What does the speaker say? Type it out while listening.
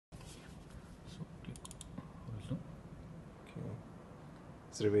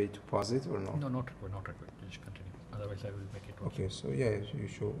there a way to pause it or no? No, not required. Just continue. Otherwise, I will make it work. Okay, so yeah, you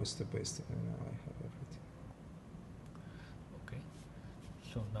show a step by step, and now I have everything. Okay.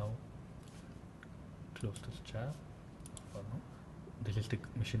 So now close this tab. Or no. This is the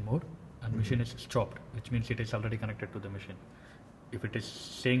machine mode, and machine is stopped, which means it is already connected to the machine. If it is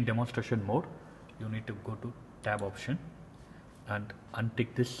saying demonstration mode, you need to go to tab option and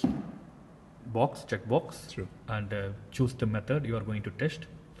untick this box, checkbox, True. and choose the method you are going to test.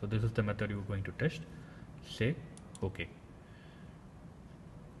 So this is the method you are going to test. Say OK.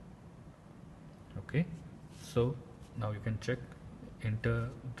 Okay. So now you can check, enter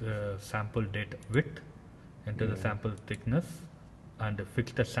the sample data width, enter the sample thickness, and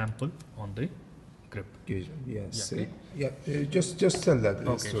fix the sample on the grip. Yes. Yeah, Yeah. Just tell that.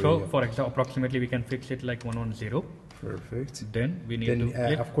 Okay. Story, So yeah. for example, approximately we can fix it like 110. Perfect. Then we need to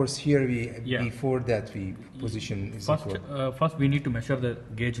click. Of course, here before that we position is First, equal. first we need to measure the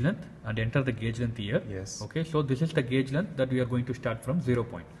gauge length and enter the gauge length here. Yes. Okay. So this is the gauge length that we are going to start from 0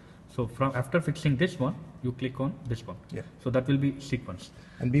 point. So from after fixing this one, you click on this one. Yeah. So that will be sequence.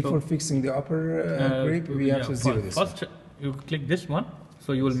 And before fixing the upper grip, we have to zero this. First, you click this one.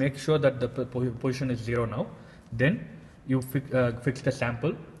 So you will make sure that the position is 0 now. Then you fix the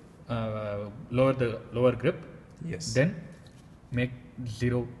sample, lower the lower grip. Yes. Then make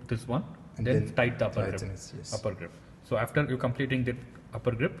 0 this one. And then tighten the upper grip. Yes. Upper grip. So after you completing the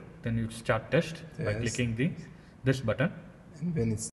upper grip, then you start test by clicking this button. And when it's